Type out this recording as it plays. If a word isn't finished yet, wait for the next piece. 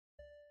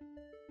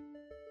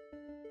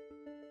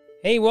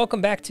Hey, welcome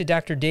back to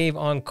Dr. Dave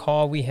on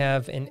Call. We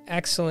have an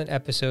excellent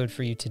episode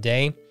for you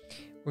today.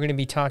 We're going to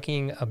be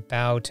talking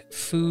about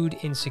food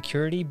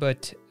insecurity,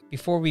 but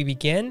before we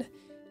begin,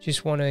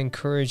 just want to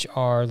encourage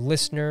our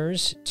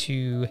listeners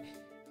to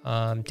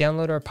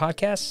download our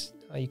podcast.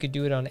 You could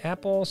do it on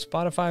Apple,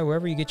 Spotify,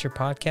 wherever you get your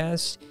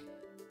podcasts.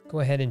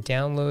 Go ahead and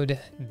download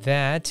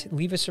that.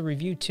 Leave us a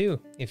review too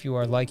if you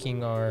are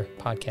liking our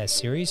podcast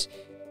series.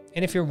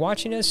 And if you're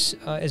watching us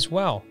as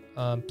well,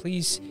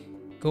 please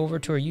go over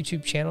to our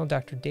YouTube channel,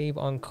 Dr. Dave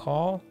on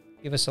Call.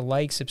 Give us a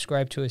like,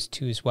 subscribe to us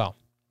too as well.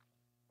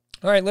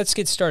 All right, let's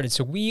get started.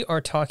 So we are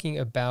talking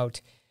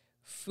about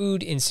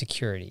food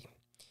insecurity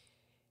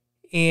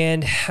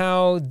and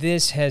how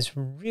this has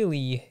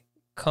really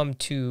come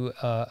to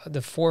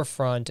the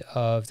forefront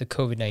of the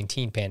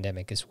COVID-19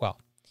 pandemic as well.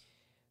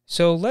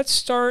 So let's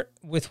start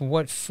with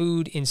what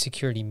food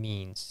insecurity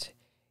means,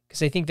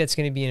 because I think that's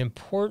going to be an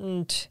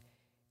important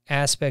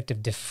aspect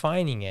of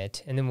defining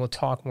it, and then we'll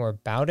talk more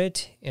about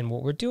it and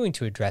what we're doing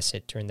to address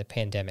it during the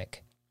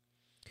pandemic.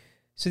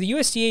 So the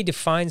USDA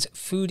defines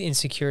food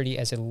insecurity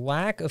as a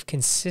lack of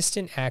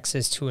consistent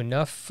access to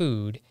enough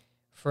food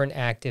for an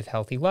active,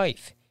 healthy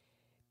life.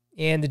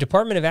 And the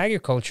Department of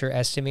Agriculture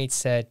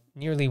estimates that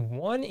nearly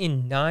 1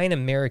 in 9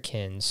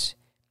 Americans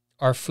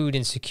are food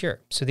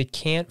insecure, so they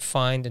can't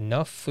find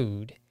enough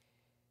food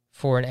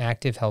for an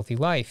active, healthy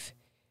life.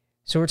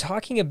 So we're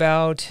talking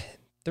about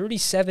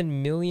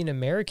 37 million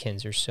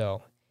Americans or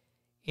so.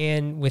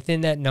 And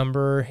within that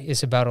number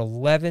is about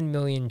 11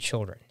 million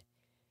children.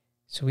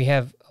 So we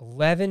have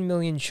 11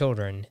 million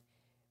children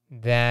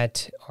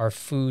that are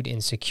food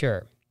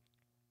insecure.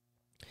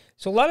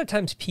 So a lot of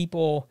times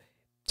people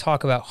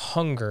talk about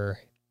hunger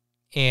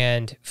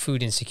and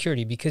food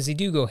insecurity because they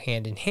do go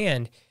hand in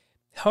hand.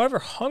 However,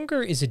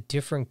 hunger is a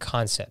different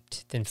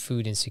concept than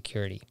food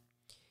insecurity.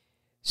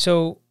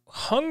 So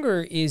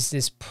hunger is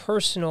this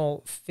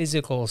personal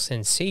physical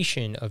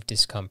sensation of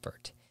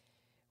discomfort,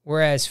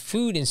 whereas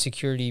food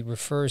insecurity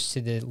refers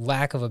to the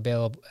lack of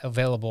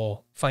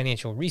available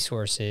financial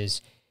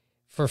resources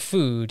for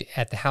food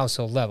at the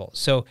household level.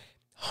 So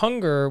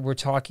hunger, we're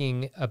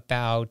talking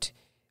about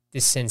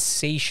this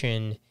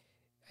sensation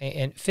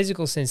and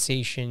physical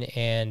sensation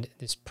and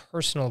this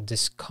personal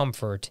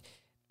discomfort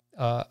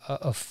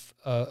of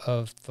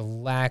the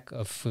lack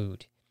of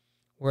food.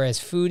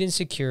 Whereas food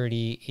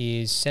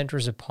insecurity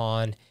centers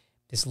upon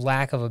this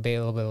lack of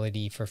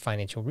availability for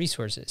financial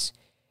resources.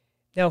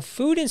 Now,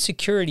 food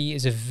insecurity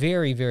is a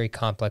very, very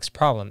complex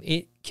problem.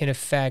 It can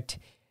affect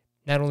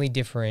not only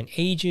different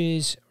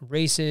ages,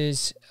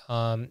 races,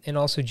 and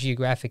also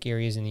geographic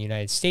areas in the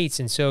United States.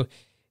 And so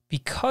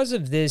because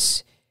of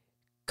this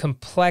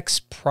complex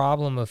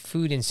problem of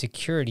food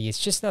insecurity, it's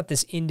just not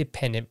this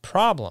independent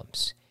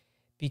problems.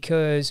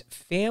 Because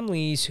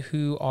families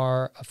who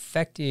are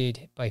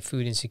affected by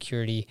food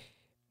insecurity,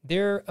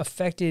 they're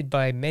affected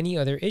by many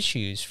other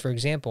issues. For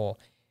example,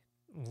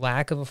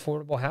 lack of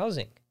affordable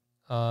housing,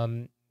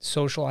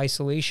 social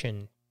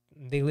isolation.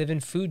 They live in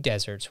food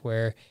deserts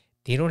where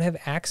they don't have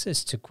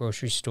access to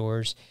grocery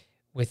stores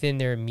within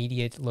their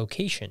immediate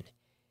location.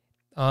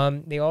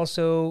 They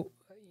also,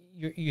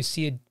 you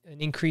see an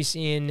increase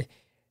in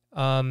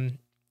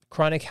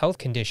chronic health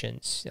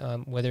conditions,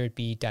 whether it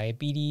be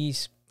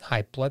diabetes,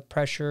 high blood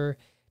pressure,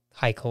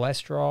 high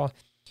cholesterol.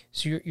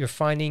 So you're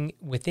finding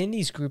within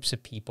these groups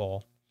of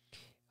people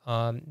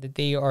that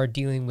they are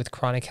dealing with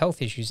chronic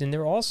health issues, and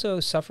they're also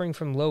suffering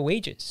from low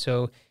wages.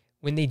 So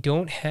when they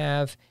don't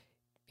have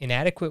an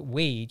adequate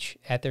wage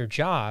at their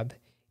job,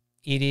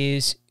 it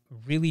is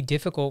really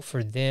difficult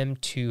for them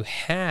to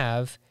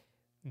have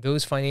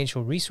those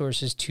financial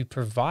resources to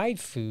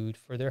provide food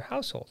for their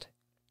household.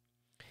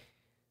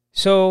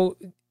 So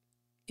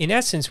in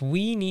essence,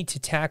 we need to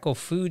tackle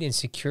food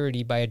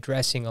insecurity by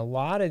addressing a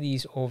lot of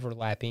these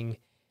overlapping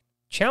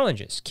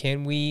challenges.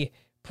 Can we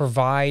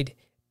provide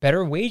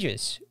better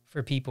wages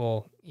for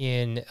people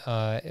in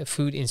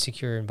food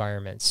insecure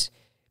environments?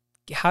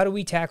 How do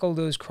we tackle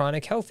those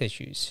chronic health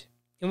issues?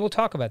 And we'll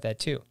talk about that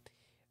too.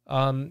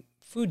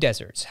 Food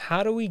deserts.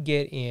 How do we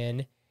get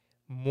in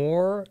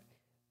more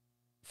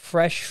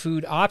fresh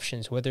food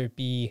options, whether it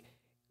be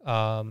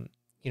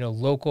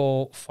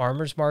local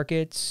farmers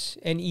markets,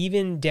 and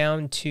even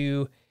down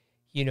to,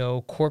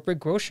 corporate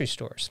grocery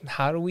stores?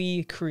 How do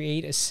we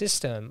create a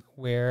system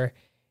where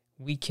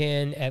we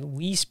can at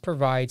least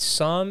provide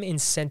some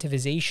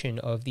incentivization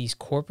of these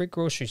corporate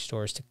grocery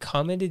stores to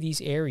come into these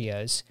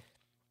areas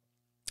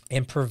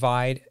and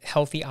provide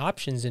healthy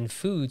options and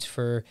foods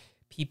for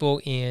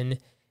people in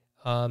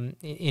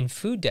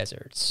food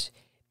deserts?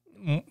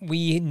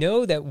 We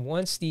know that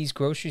once these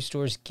grocery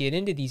stores get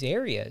into these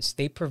areas,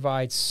 they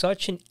provide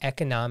such an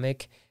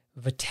economic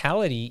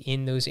vitality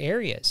in those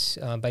areas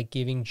by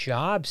giving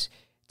jobs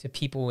to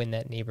people in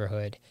that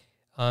neighborhood.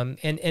 And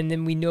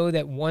then we know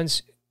that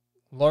once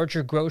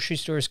larger grocery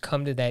stores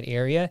come to that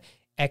area,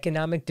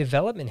 economic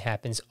development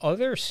happens.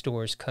 Other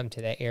stores come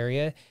to that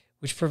area,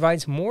 which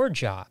provides more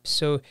jobs.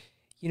 So,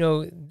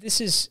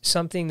 this is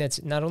something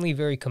that's not only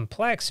very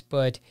complex,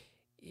 but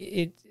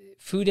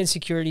food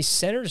insecurity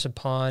centers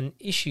upon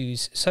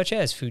issues such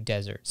as food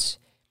deserts.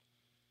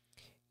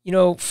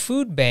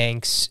 Food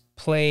banks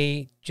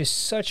play just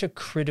such a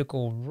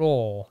critical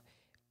role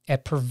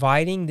at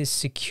providing this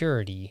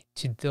security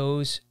to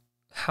those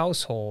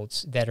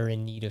households that are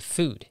in need of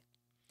food.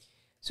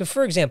 So,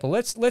 for example,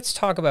 let's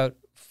talk about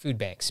food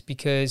banks,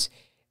 because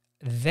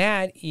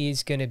that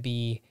is going to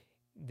be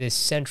the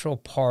central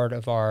part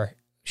of our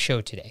show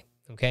today,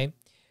 okay?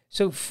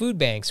 So food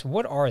banks,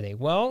 what are they?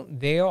 Well,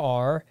 they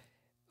are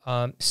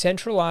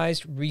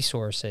centralized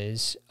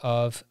resources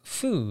of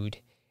food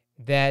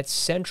that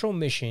central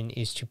mission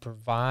is to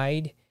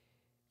provide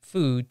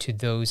food to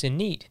those in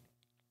need.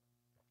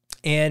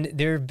 And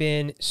there have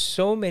been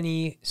so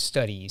many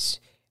studies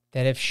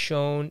that have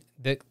shown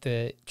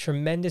the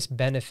tremendous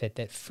benefit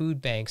that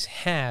food banks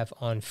have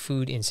on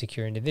food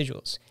insecure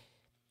individuals.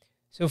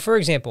 So, for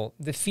example,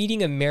 the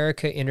Feeding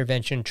America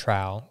Intervention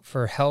Trial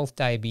for Health,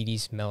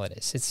 Diabetes,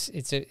 Mellitus.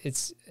 It's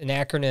an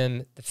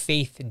acronym, the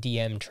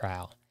FAITH-DM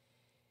trial.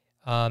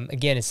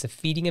 Again, it's the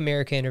Feeding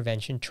America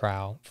Intervention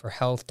Trial for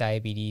Health,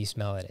 Diabetes,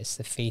 Mellitus,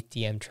 the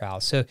FAITH-DM trial.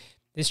 So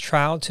this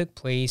trial took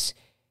place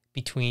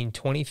between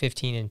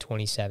 2015 and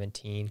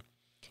 2017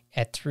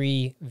 at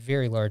 3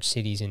 very large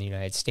cities in the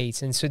United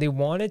States. And so they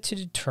wanted to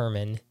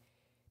determine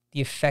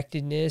the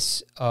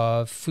effectiveness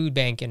of food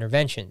bank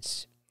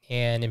interventions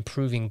and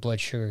improving blood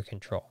sugar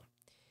control,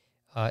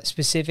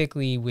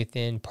 specifically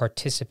within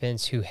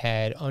participants who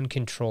had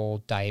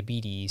uncontrolled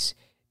diabetes,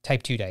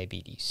 type 2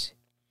 diabetes.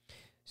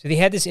 So they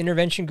had this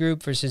intervention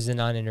group versus the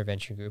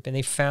non-intervention group, and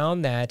they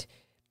found that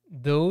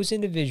those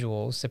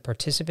individuals, the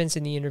participants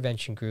in the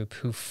intervention group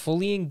who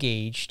fully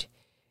engaged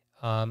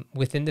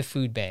within the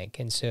food bank,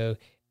 and so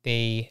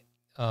they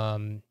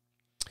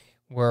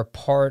were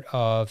part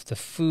of the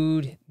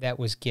food that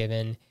was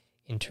given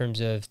in terms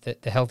of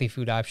the healthy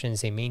food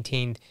options. They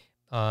maintained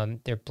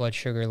their blood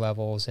sugar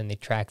levels and they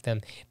tracked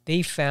them.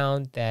 They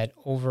found that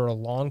over a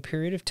long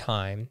period of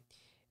time,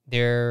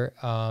 their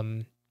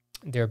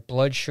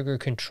blood sugar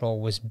control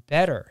was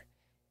better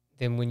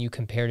than when you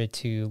compared it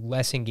to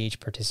less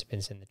engaged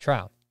participants in the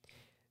trial.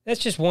 That's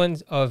just one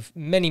of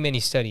many, many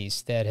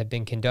studies that have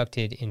been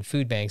conducted in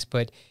food banks,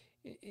 but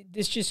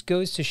this just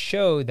goes to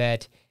show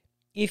that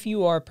if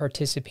you are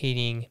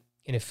participating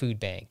in a food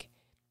bank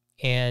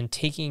and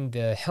taking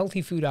the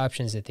healthy food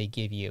options that they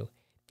give you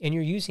and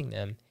you're using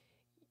them,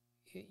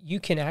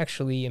 you can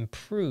actually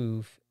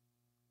improve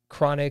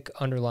chronic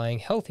underlying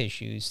health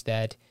issues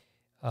that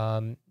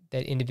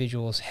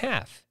individuals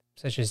have,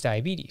 such as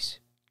diabetes.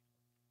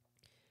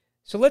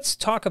 So let's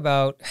talk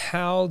about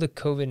how the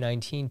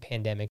COVID-19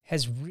 pandemic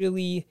has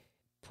really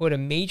put a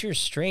major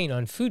strain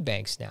on food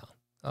banks now.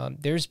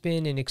 There's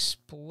been an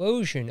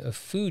explosion of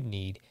food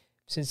need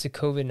since the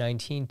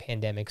COVID-19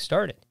 pandemic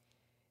started.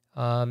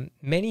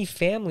 Many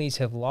families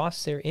have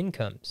lost their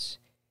incomes.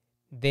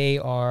 They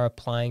are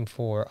applying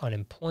for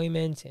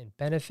unemployment and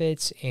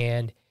benefits,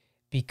 and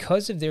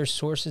because of their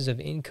sources of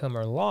income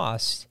are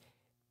lost,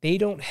 they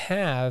don't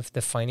have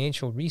the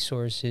financial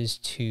resources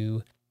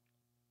to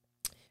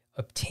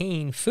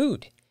obtain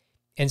food.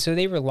 And so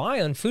they rely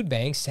on food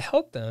banks to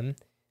help them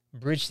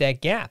bridge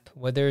that gap.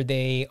 Whether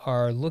they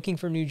are looking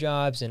for new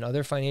jobs and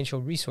other financial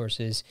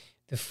resources,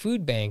 the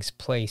food banks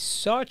play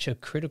such a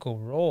critical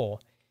role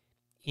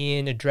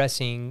in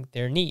addressing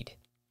their need.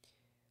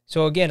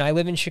 So again, I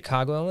live in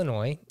Chicago,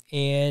 Illinois,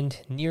 and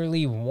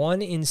nearly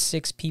 1 in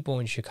 6 people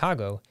in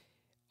Chicago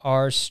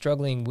are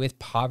struggling with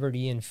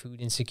poverty and food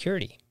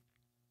insecurity.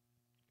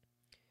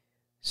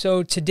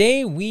 So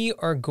today we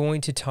are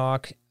going to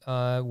talk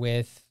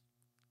with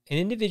an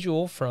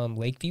individual from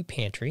Lakeview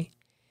Pantry.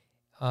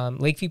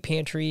 Lakeview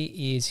Pantry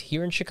is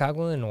here in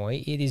Chicago,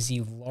 Illinois. It is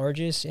the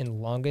largest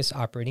and longest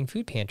operating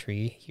food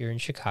pantry here in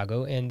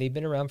Chicago, and they've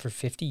been around for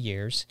 50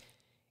 years,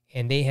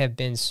 and they have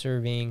been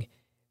serving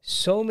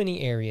so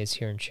many areas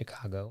here in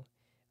Chicago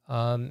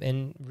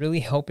and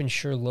really help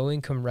ensure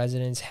low-income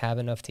residents have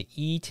enough to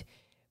eat.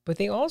 But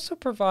they also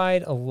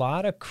provide a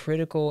lot of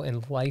critical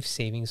and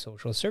life-saving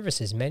social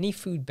services. Many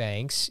food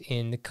banks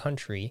in the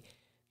country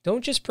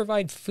don't just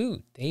provide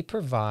food. They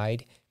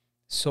provide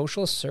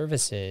social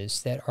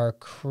services that are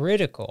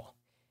critical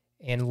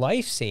and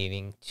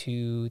life-saving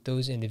to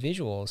those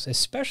individuals,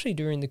 especially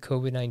during the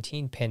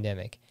COVID-19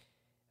 pandemic.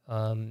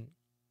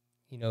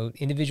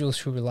 Individuals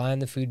who rely on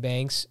the food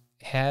banks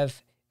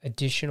have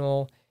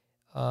additional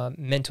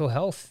mental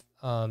health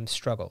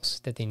struggles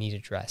that they need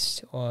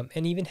addressed,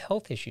 and even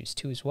health issues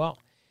too as well.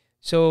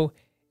 So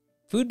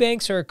food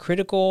banks are a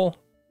critical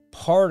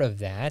part of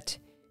that,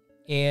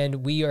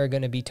 and we are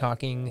going to be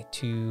talking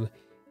to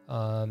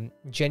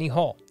Jenny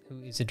Hall,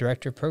 who is the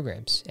Director of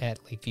Programs at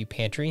Lakeview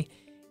Pantry,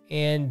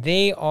 and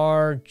they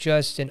are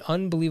just an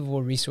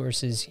unbelievable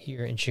resources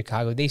here in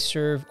Chicago. They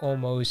serve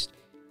almost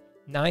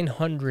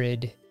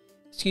 9,000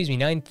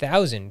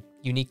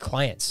 unique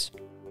clients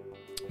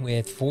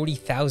with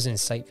 40,000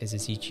 site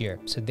visits each year.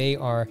 So they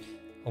are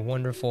a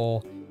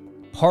wonderful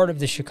part of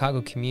the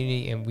Chicago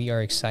community, and we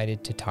are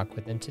excited to talk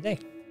with them today.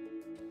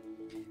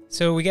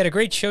 So we got a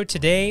great show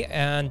today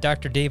on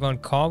Dr. Dave on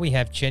Call. We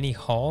have Jenny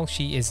Hall.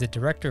 She is the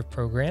Director of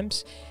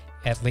Programs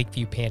at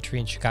Lakeview Pantry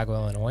in Chicago,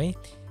 Illinois.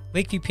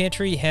 Lakeview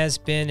Pantry has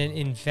been an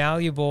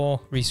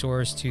invaluable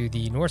resource to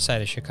the north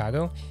side of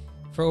Chicago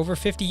for over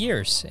 50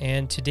 years.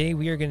 And today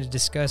we are going to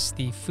discuss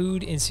the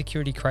food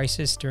insecurity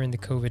crisis during the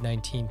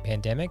COVID-19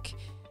 pandemic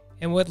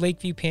and what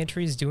Lakeview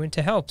Pantry is doing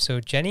to help. So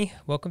Jenny,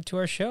 welcome to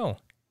our show.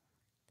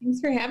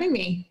 Thanks for having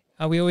me.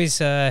 We always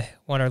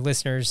want our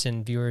listeners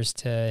and viewers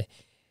to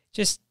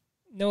just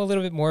know a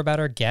little bit more about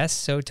our guests.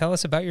 So tell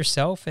us about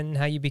yourself and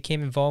how you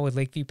became involved with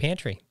Lakeview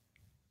Pantry.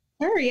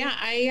 Sure. Yeah.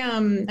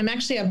 I'm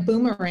actually a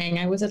boomerang.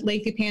 I was at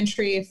Lakeview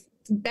Pantry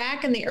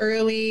back in the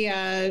early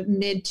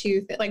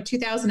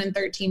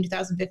 2013,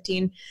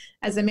 2015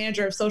 as a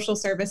manager of social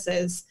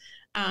services.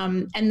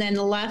 And then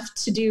left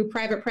to do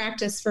private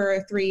practice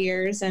for 3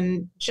 years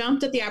and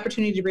jumped at the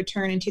opportunity to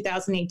return in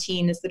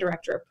 2018 as the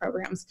director of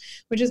programs,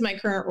 which is my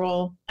current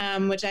role,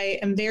 which I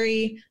am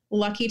very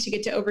lucky to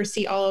get to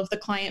oversee all of the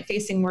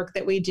client-facing work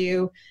that we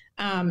do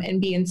and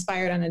be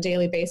inspired on a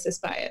daily basis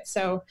by it.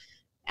 So,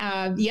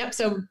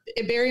 so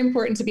very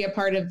important to be a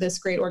part of this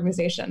great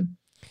organization.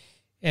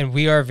 And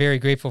we are very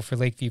grateful for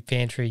Lakeview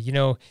Pantry. You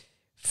know,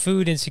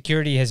 food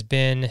insecurity has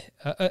been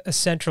a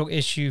central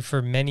issue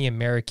for many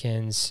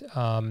Americans,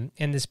 and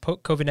this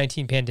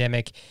COVID-19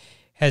 pandemic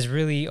has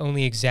really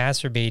only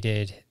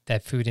exacerbated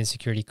that food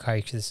insecurity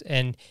crisis.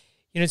 And,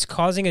 you know, it's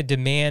causing a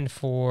demand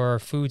for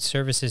food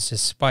services to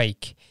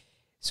spike.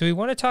 So we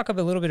want to talk a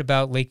little bit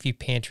about Lakeview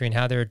Pantry and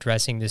how they're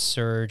addressing this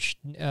surge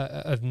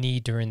of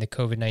need during the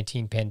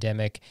COVID-19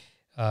 pandemic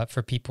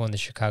for people in the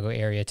Chicago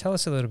area. Tell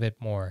us a little bit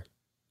more.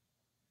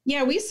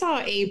 Yeah, we saw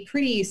a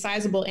pretty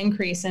sizable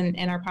increase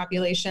in our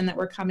population that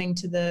were coming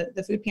to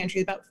the food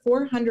pantry, about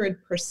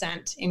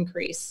 400%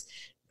 increase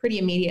pretty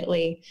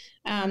immediately.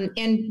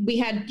 And we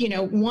had,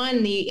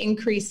 the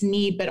increased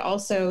need, but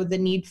also the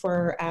need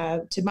for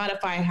to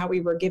modify how we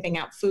were giving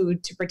out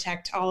food to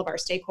protect all of our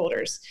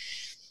stakeholders.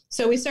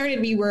 So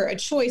we were a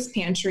choice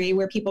pantry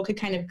where people could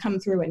kind of come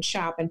through and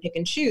shop and pick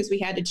and choose. We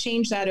had to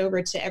change that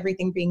over to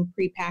everything being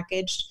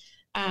prepackaged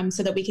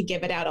so that we could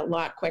give it out a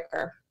lot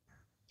quicker,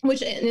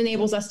 which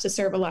enables us to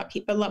serve a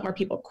lot more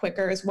people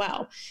quicker as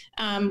well.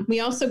 We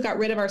also got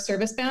rid of our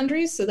service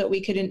boundaries so that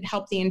we could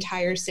help the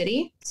entire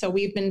city. So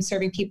we've been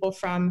serving people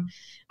from,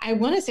 I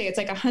want to say it's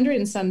like 100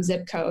 and some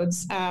zip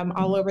codes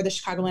all over the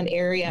Chicagoland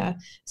area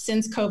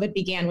since COVID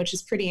began, which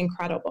is pretty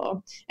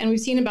incredible. And we've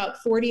seen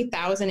about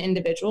 40,000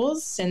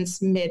 individuals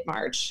since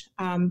mid-March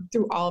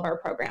through all of our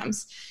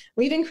programs.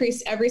 We've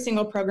increased every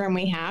single program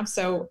we have.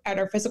 So at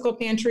our physical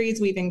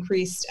pantries, we've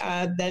increased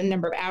the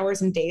number of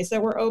hours and days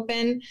that we're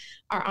open.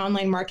 Our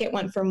online market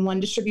went from 1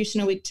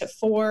 distribution a week to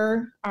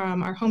 4.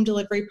 Our home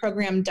delivery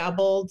program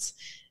doubled.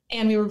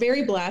 And we were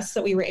very blessed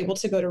that we were able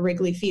to go to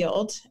Wrigley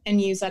Field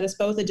and use that as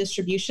both a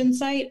distribution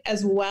site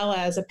as well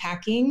as a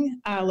packing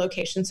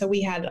location. So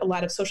we had a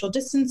lot of social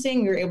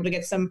distancing. We were able to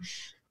get some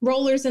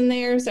rollers in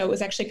there. So it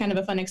was actually kind of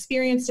a fun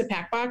experience to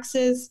pack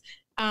boxes.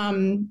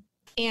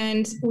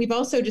 And we've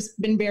also just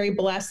been very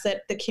blessed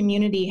that the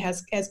community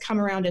has come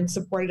around and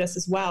supported us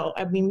as well.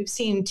 I mean, we've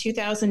seen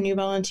 2,000 new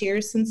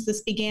volunteers since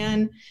this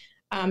began,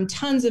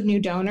 tons of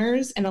new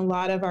donors, and a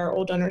lot of our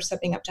old donors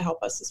stepping up to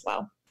help us as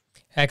well.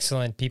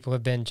 Excellent. People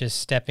have been just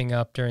stepping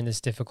up during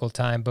this difficult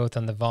time, both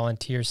on the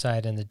volunteer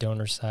side and the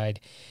donor side.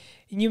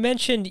 And you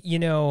mentioned,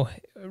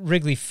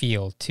 Wrigley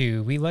Field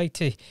too. We like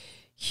to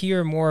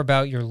hear more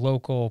about your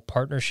local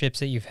partnerships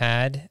that you've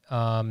had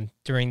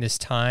during this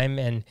time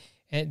and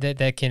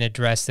that can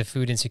address the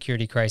food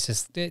insecurity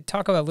crisis.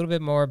 Talk a little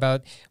bit more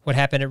about what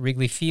happened at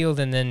Wrigley Field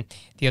and then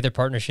the other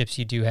partnerships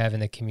you do have in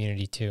the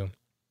community too.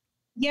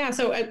 Yeah,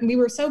 so we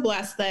were so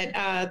blessed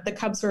that the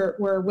Cubs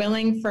were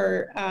willing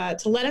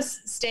to let us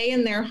stay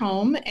in their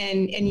home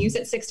and use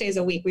it 6 days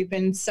a week. We've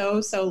been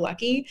so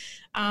lucky,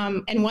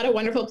 and what a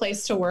wonderful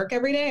place to work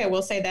every day. I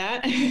will say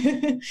that.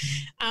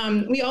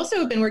 We also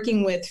have been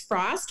working with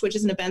Frost, which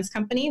is an events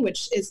company,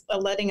 which is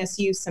letting us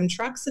use some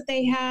trucks that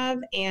they have,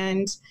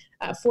 and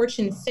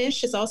Fortune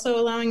Fish is also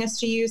allowing us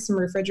to use some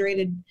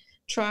refrigerated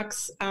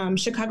trucks.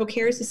 Chicago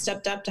Cares has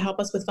stepped up to help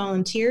us with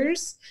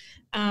volunteers.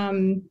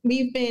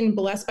 We've been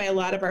blessed by a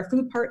lot of our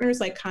food partners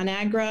like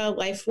ConAgra,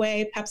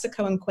 Lifeway,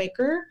 PepsiCo, and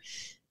Quaker.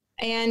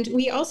 And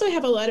we also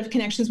have a lot of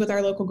connections with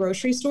our local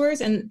grocery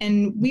stores.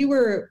 And we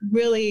were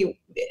really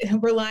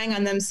relying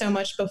on them so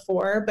much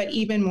before, but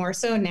even more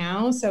so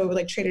now. So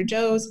like Trader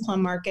Joe's,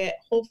 Plum Market,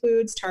 Whole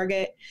Foods,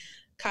 Target,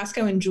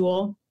 Costco, and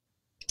Jewel.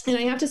 And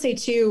I have to say,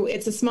 too,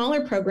 it's a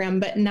smaller program,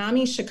 but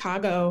NAMI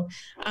Chicago,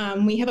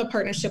 we have a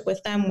partnership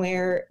with them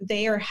where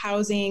they are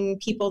housing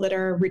people that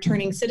are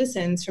returning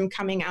citizens from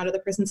coming out of the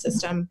prison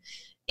system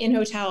in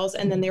hotels,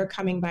 and then they're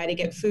coming by to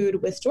get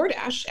food with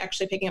DoorDash,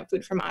 actually picking up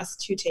food from us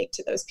to take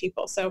to those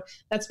people. So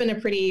that's been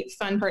a pretty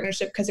fun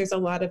partnership because there's a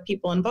lot of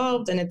people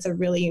involved, and it's a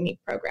really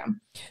unique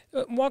program.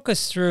 Walk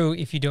us through,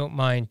 if you don't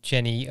mind,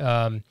 Jenny.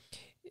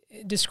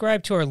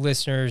 Describe to our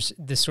listeners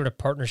this sort of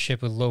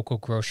partnership with local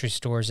grocery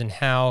stores and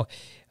how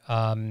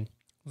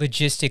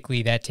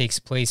logistically that takes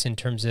place in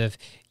terms of,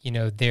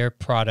 their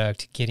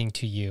product getting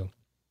to you?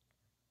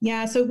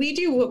 Yeah, so we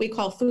do what we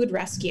call food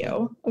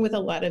rescue with a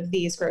lot of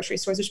these grocery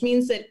stores, which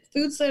means that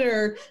foods that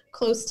are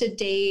close to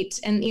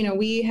date, and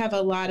we have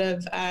a lot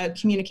of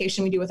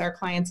communication we do with our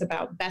clients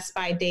about best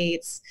by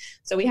dates.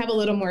 So we have a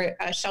little more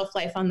shelf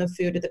life on the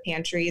food at the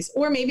pantries,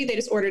 or maybe they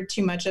just ordered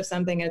too much of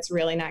something and it's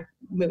really not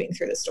moving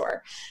through the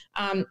store.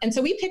 And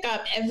so we pick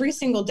up every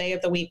single day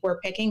of the week. We're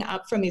picking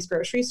up from these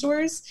grocery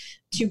stores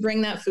to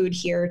bring that food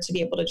here to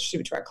be able to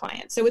distribute to our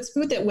clients. So it's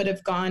food that would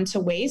have gone to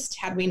waste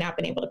had we not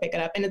been able to pick it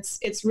up. And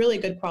it's really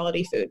good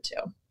quality food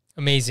too.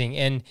 Amazing.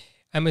 And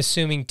I'm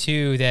assuming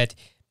too that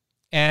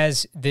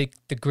as the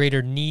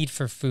greater need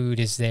for food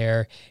is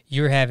there,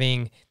 you're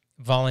having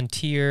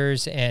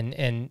volunteers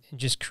and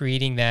just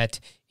creating that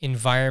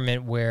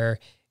environment where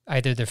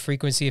either the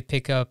frequency of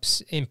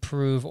pickups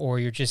improve or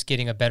you're just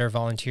getting a better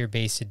volunteer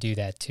base to do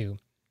that too.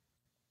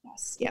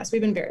 Yes,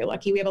 we've been very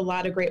lucky. We have a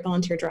lot of great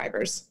volunteer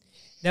drivers.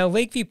 Now,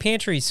 Lakeview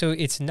Pantry, so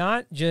it's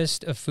not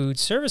just a food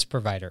service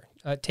provider.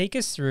 Take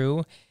us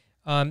through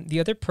the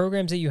other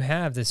programs that you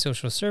have, the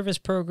social service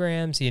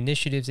programs, the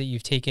initiatives that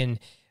you've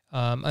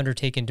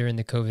undertaken during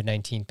the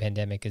COVID-19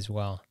 pandemic as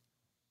well.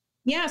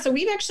 Yeah, so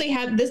we've actually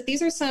had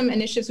these are some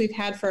initiatives we've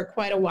had for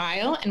quite a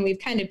while, and we've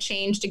kind of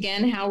changed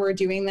again how we're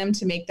doing them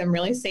to make them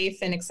really safe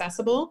and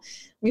accessible.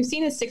 We've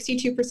seen a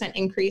 62%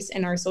 increase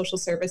in our social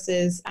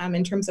services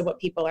in terms of what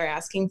people are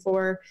asking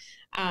for.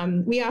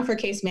 We offer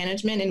case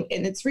management,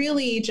 and it's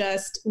really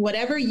just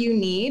whatever you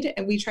need,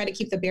 and we try to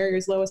keep the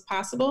barriers low as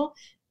possible.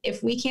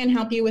 If we can't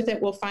help you with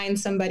it, we'll find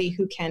somebody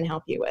who can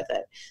help you with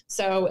it.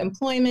 So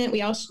employment, we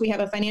have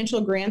a financial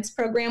grants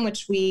program,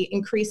 which we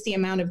increase the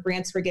amount of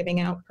grants we're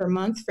giving out per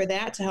month for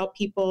that to help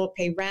people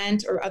pay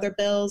rent or other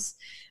bills,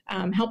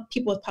 help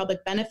people with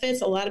public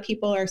benefits. A lot of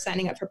people are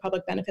signing up for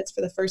public benefits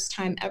for the first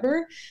time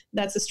ever.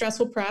 That's a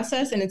stressful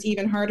process, and it's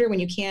even harder when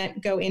you can't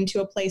go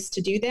into a place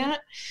to do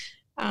that.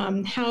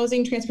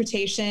 Housing,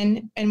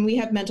 transportation, and we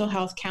have mental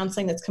health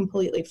counseling that's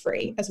completely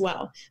free as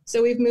well.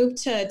 So we've moved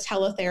to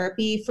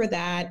teletherapy for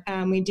that.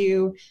 We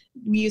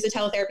use a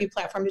teletherapy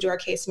platform to do our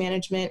case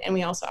management, and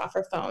we also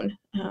offer phone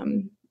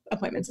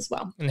appointments as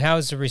well. And how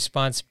has the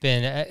response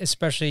been,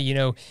 especially,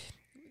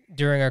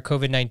 during our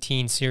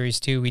COVID-19 series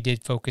too, we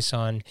did focus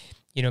on,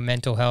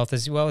 mental health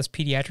as well as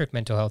pediatric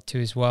mental health too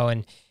as well,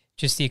 and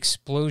just the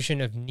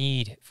explosion of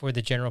need for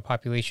the general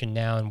population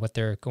now and what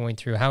they're going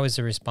through. How has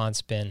the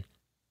response been?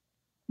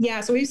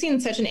 Yeah, so we've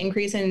seen such an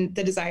increase in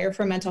the desire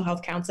for mental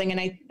health counseling, and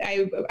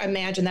I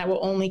imagine that will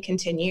only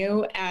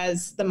continue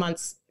as the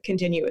months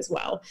continue as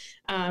well.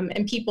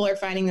 And people are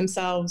finding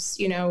themselves,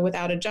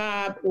 without a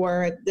job,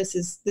 or this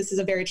is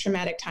a very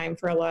traumatic time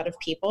for a lot of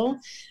people.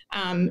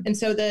 And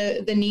so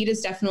the need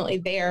is definitely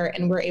there,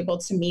 and we're able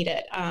to meet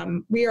it.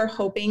 We are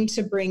hoping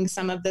to bring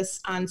some of this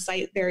on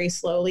site very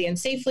slowly and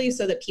safely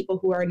so that people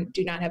who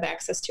do not have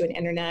access to an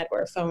internet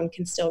or a phone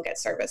can still get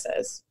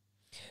services.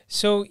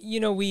 So,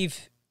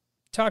 we've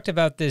talked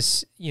about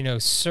this,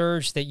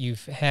 surge that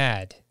you've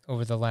had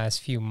over the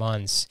last few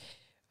months.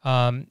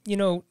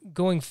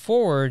 Going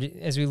forward,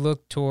 as we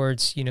look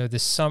towards, the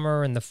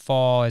summer and the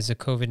fall as the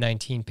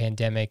COVID-19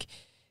 pandemic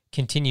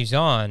continues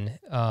on,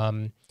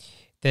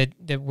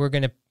 that we're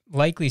going to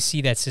likely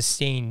see that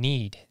sustained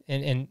need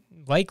and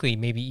likely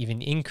maybe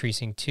even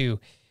increasing too.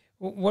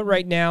 What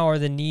right now are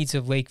the needs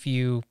of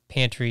Lakeview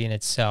Pantry in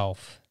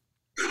itself?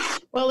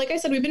 Well, like I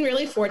said, we've been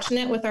really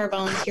fortunate with our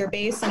volunteer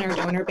base and our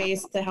donor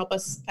base to help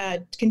us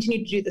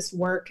continue to do this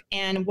work.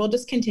 And we'll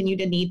just continue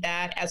to need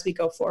that as we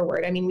go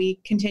forward. I mean, we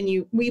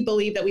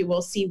believe that we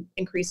will see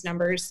increased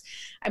numbers.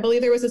 I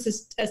believe there was a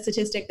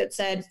statistic that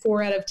said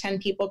 4 out of 10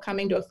 people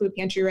coming to a food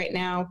pantry right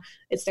now,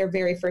 it's their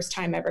very first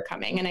time ever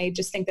coming. And I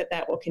just think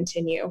that will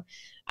continue.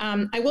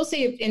 I will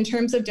say in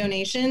terms of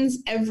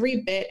donations,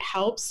 every bit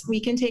helps. We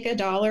can take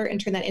 $1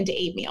 and turn that into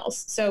 8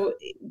 meals. So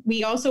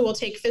we also will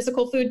take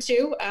physical food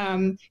too.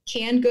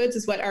 Canned goods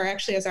is what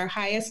is our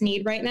highest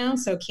need right now.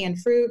 So canned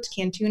fruit,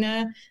 canned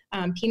tuna,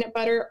 peanut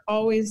butter,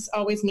 always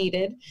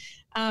needed.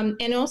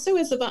 And also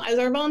as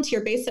our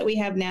volunteer base that we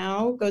have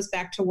now goes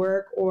back to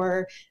work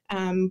or,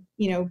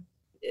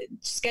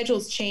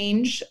 schedules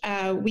change,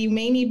 we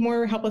may need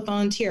more help with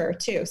volunteer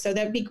too. So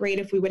that'd be great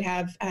if we would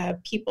have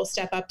people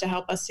step up to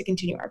help us to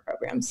continue our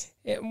programs.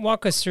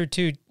 Walk us through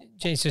too,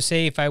 Jay. So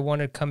say if I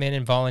want to come in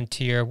and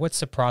volunteer,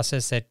 what's the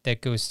process that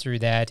goes through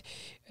that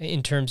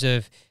in terms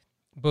of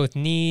both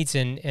needs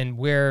and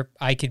where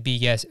I could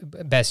be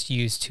best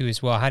used to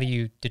as well? How do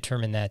you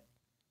determine that?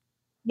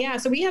 Yeah,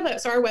 so we have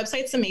our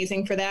website's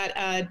amazing for that,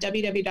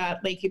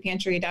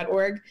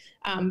 www.lakeviewpantry.org.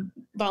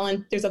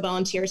 There's a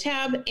volunteer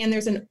tab, and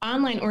there's an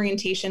online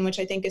orientation, which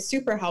I think is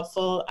super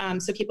helpful,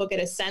 so people get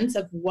a sense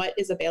of what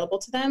is available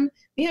to them.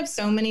 We have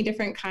so many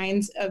different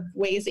kinds of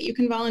ways that you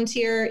can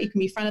volunteer. You can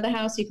be front of the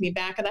house, you can be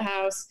back of the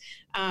house.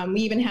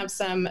 We even have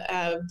some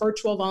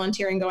virtual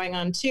volunteering going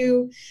on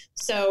too.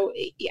 So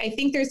I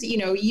think there's,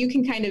 you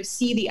can kind of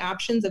see the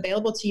options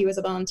available to you as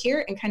a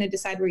volunteer and kind of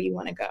decide where you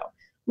want to go.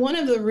 one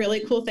of the really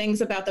cool things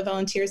about the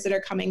volunteers that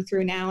are coming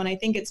through now, and I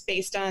think it's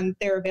based on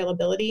their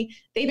availability,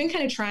 they've been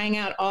kind of trying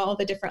out all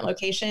the different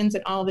locations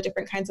and all the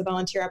different kinds of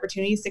volunteer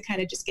opportunities to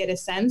kind of just get a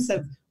sense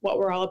of what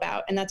we're all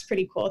about. And that's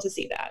pretty cool to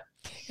see that.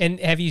 And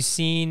have you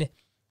seen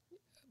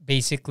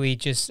basically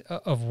just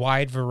a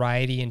wide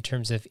variety in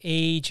terms of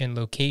age and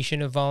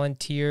location of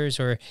volunteers,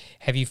 or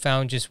have you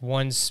found just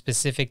one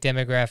specific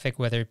demographic,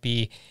 whether it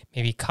be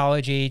maybe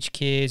college age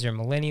kids or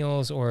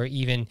millennials or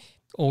even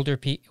older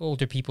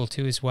people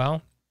too as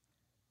well?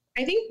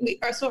 I think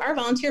our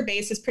volunteer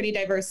base is pretty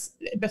diverse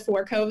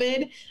before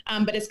COVID,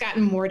 but it's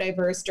gotten more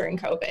diverse during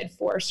COVID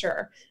for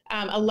sure.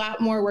 A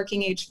lot more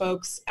working age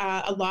folks.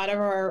 A lot of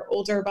our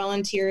older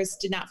volunteers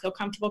did not feel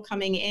comfortable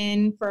coming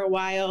in for a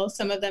while.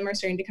 Some of them are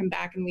starting to come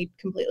back, and we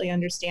completely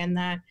understand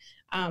that.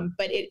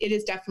 But it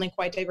is definitely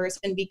quite diverse.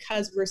 And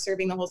because we're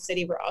serving the whole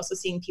city, we're also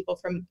seeing people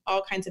from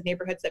all kinds of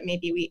neighborhoods that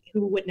maybe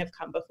who wouldn't have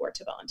come before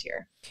to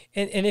volunteer.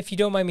 And if you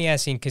don't mind me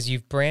asking, because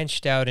you've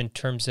branched out in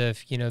terms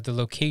of, the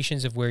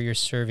locations of where you're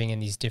serving in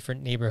these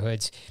different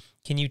neighborhoods,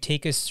 can you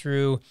take us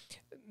through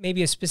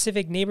maybe a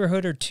specific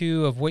neighborhood or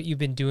two of what you've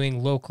been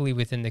doing locally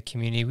within the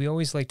community? We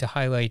always like to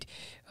highlight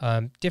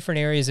different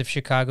areas of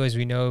Chicago. As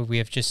we know, we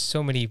have just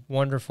so many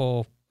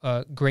wonderful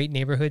great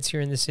neighborhoods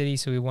here in the city.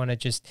 So we want to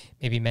just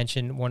maybe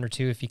mention one or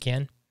two if you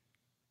can.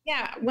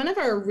 Yeah, one of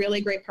our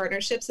really great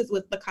partnerships is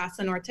with La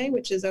Casa Norte,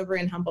 which is over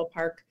in Humboldt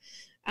Park.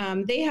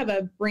 They have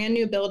a brand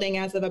new building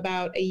as of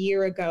about a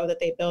year ago that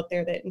they built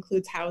there that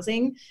includes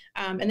housing.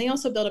 And they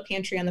also built a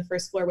pantry on the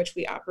first floor, which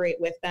we operate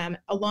with them,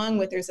 along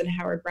with there's a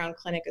Howard Brown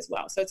clinic as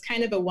well. So it's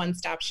kind of a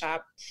one-stop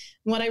shop.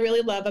 What I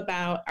really love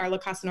about our La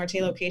Casa Norte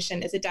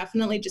location is it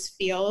definitely just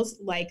feels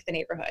like the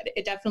neighborhood.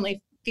 It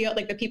definitely feel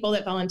like the people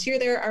that volunteer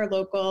there are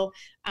local.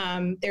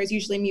 There's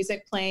usually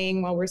music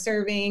playing while we're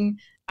serving.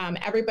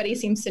 Everybody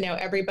seems to know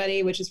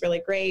everybody, which is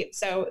really great.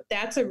 So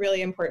that's a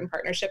really important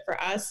partnership for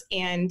us,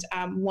 and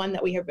one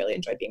that we have really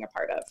enjoyed being a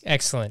part of.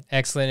 Excellent.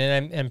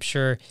 And I'm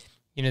sure,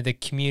 the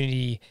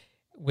community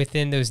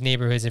within those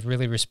neighborhoods have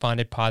really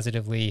responded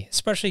positively,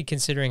 especially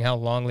considering how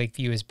long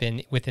Lakeview has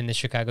been within the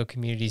Chicago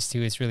communities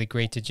too. It's really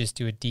great to just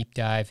do a deep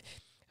dive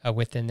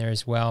within there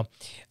as well.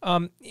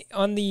 On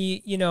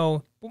the,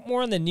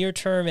 more on the near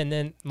term and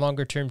then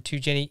longer term too,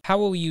 Jenny, how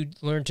will you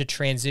learn to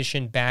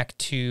transition back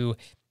to,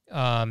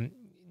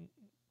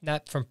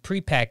 not from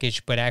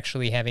prepackaged, but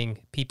actually having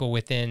people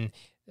within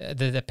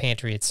the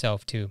pantry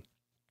itself too?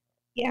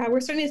 Yeah, we're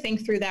starting to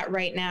think through that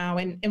right now.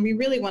 And we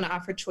really want to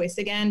offer choice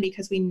again,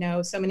 because we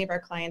know so many of our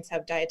clients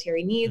have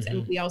dietary needs. Mm-hmm.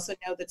 And we also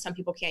know that some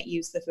people can't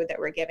use the food that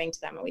we're giving to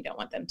them, and we don't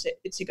want them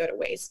to go to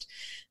waste.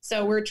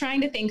 So we're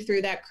trying to think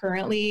through that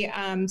currently.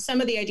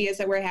 Some of the ideas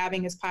that we're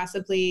having is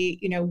possibly,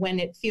 when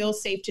it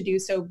feels safe to do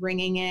so,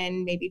 bringing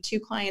in maybe 2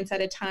 clients at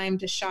a time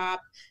to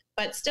shop,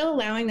 but still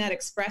allowing that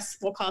express,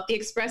 we'll call it the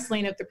express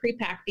lane of the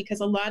pre-pack, because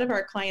a lot of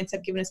our clients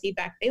have given us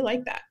feedback. They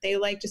like that. They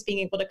like just being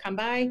able to come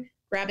by,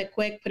 grab it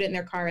quick, put it in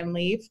their car and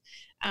leave.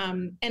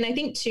 And I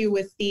think too,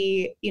 with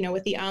the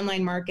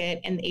online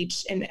market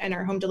and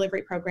our home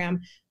delivery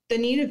program, the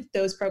need of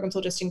those programs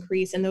will just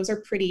increase, and those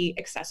are pretty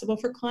accessible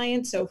for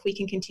clients. So if we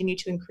can continue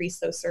to increase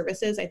those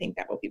services, I think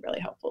that will be really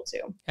helpful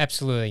too.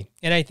 Absolutely.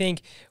 And I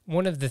think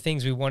one of the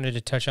things we wanted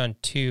to touch on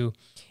too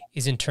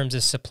is in terms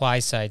of supply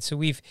side. So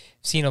we've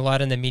seen a lot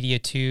in the media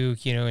too,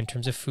 in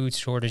terms of food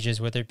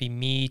shortages, whether it be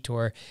meat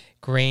or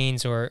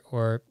grains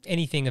or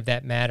anything of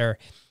that matter.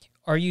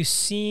 Are you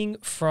seeing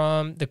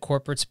from the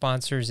corporate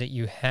sponsors that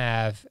you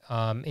have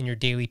in your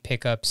daily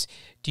pickups,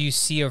 do you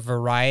see a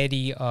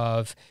variety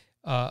of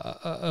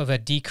a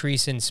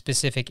decrease in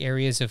specific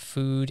areas of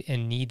food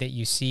and need that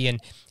you see? And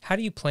how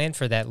do you plan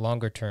for that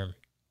longer term?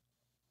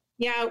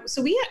 Yeah,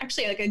 so we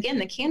actually, again,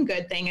 the canned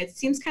good thing, it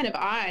seems kind of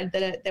odd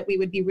that we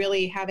would be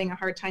really having a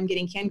hard time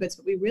getting canned goods,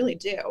 but we really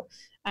do.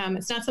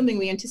 It's not something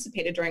we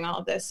anticipated during all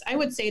of this. I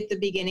would say at the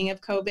beginning of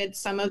COVID,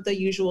 some of the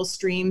usual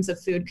streams of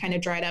food kind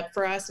of dried up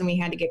for us, and we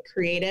had to get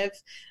creative.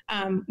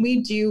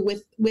 We do,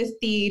 with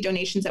the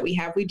donations that we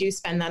have, we do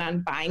spend that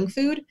on buying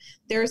food.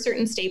 There are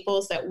certain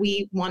staples that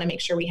we want to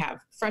make sure we have.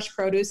 Fresh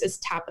produce is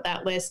top of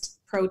that list.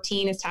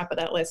 Protein is top of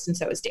that list, and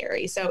so is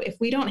dairy. So if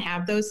we don't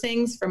have those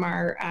things from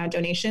our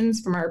donations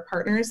from our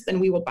partners, then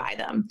we will buy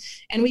them.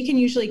 And we can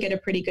usually get a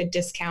pretty good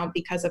discount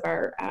because of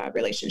our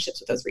relationships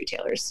with those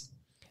retailers.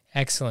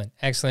 Excellent.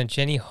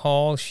 Jenny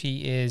Hall,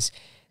 she is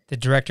the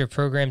Director of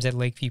Programs at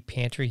Lakeview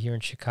Pantry here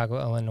in Chicago,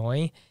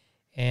 Illinois.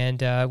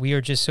 And we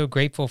are just so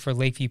grateful for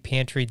Lakeview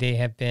Pantry. They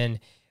have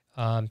been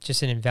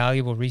just an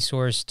invaluable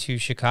resource to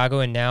Chicago,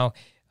 and now,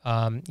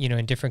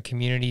 in different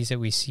communities that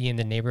we see in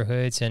the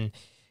neighborhoods. And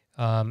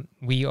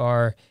we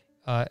are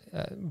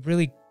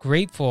really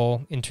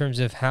grateful in terms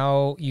of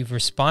how you've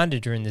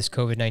responded during this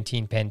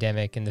COVID-19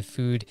 pandemic and the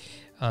food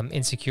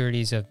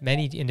insecurities of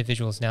many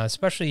individuals now,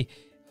 especially,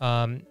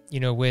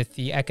 with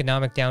the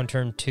economic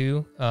downturn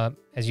too,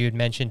 as you had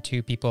mentioned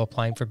too, people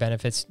applying for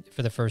benefits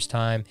for the first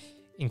time,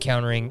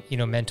 encountering,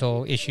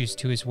 mental issues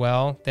too as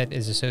well that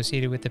is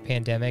associated with the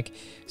pandemic.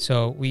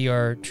 So we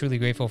are truly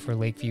grateful for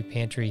Lakeview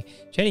Pantry.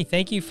 Jenny,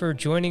 thank you for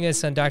joining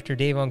us on Dr.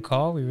 Dave on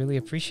Call. We really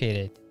appreciate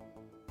it.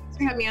 Thanks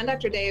for having me on,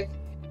 Dr. Dave.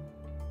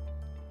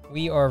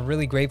 We are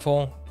really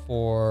grateful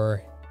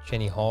for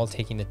Jenny Hall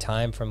taking the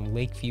time from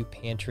Lakeview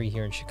Pantry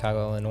here in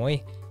Chicago,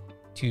 Illinois,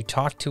 to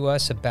talk to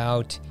us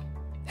about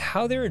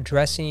how they're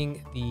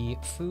addressing the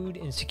food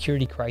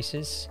insecurity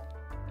crisis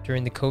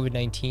during the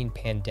COVID-19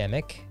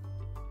 pandemic.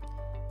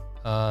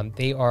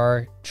 They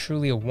are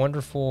truly a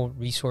wonderful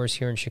resource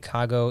here in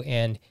Chicago,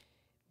 and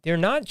they're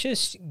not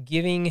just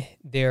giving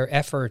their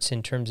efforts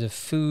in terms of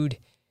food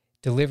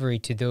delivery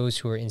to those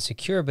who are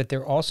insecure, but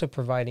they're also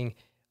providing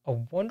a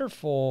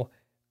wonderful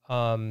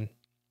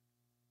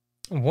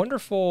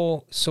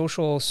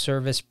social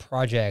service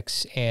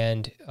projects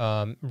and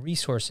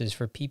resources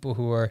for people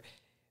who are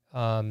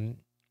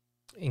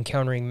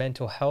encountering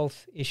mental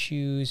health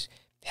issues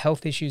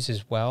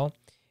as well.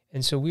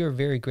 And so we are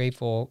very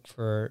grateful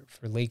for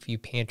Lakeview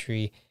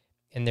Pantry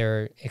and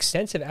their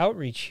extensive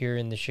outreach here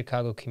in the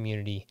Chicago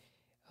community,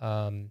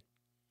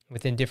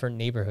 within different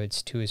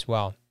neighborhoods too as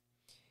well.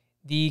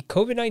 The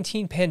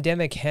COVID-19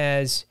 pandemic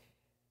has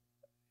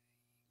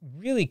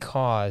really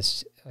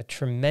caused a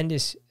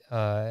tremendous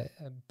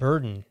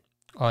burden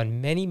on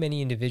many,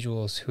 many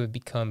individuals who have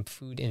become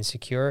food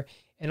insecure,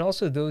 and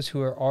also those who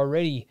are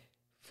already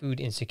food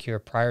insecure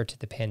prior to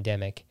the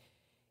pandemic.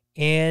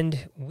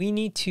 And we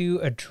need to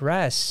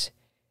address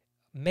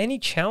many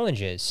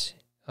challenges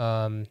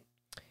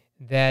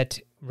that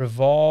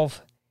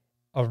revolve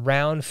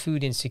around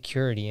food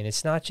insecurity. And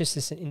it's not just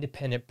this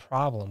independent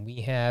problem.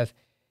 We have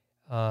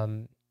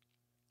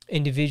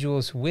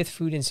individuals with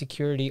food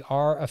insecurity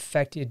are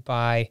affected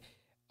by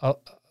a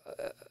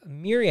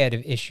myriad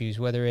of issues,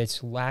 whether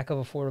it's lack of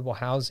affordable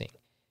housing,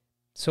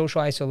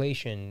 social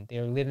isolation, they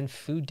live in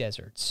food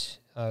deserts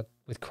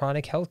with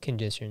chronic health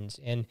conditions,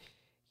 and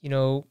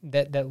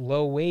that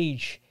low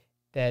wage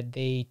that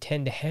they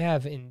tend to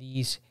have in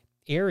these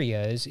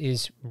areas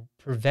is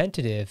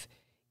preventative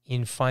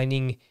in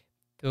finding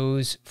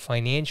those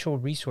financial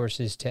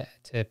resources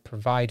to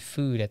provide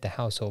food at the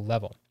household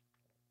level.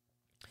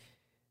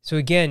 So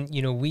again,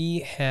 we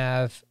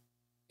have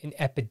an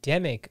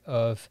epidemic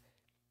of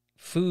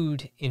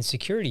food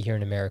insecurity here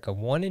in America.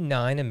 1 in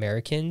 9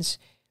 Americans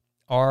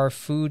are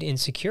food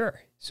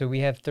insecure. So we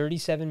have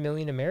 37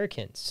 million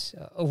Americans,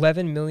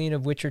 11 million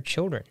of which are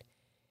children.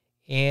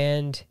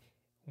 And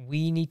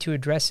we need to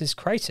address this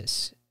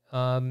crisis.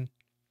 And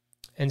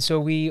so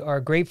we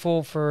are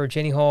grateful for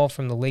Jenny Hall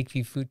from the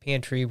Lakeview Food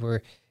Pantry.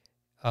 We're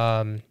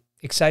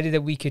excited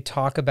that we could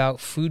talk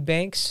about food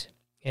banks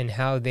and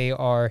how they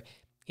are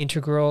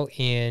integral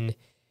in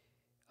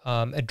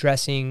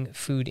addressing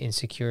food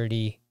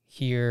insecurity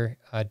here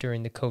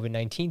during the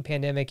COVID-19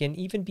 pandemic and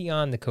even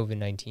beyond the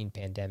COVID-19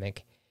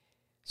 pandemic.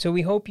 So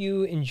we hope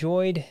you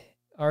enjoyed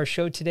our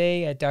show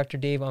today at Dr.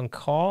 Dave on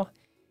Call.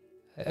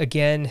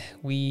 Again,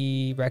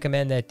 we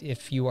recommend that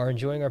if you are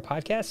enjoying our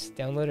podcast,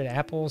 download it at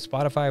Apple,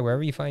 Spotify,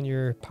 wherever you find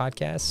your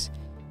podcasts.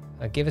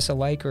 Give us a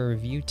like or a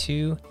review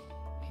too.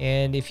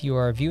 And if you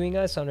are viewing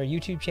us on our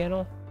YouTube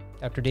channel,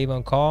 Dr. Dave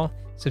on Call,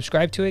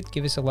 subscribe to it,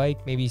 give us a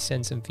like, maybe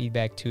send some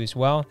feedback too as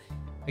well.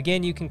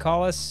 Again, you can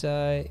call us,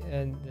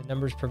 and the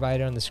number's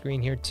provided on the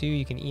screen here too.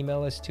 You can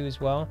email us too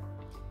as well.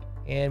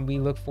 And we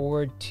look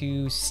forward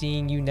to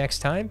seeing you next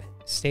time.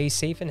 Stay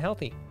safe and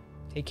healthy.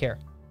 Take care.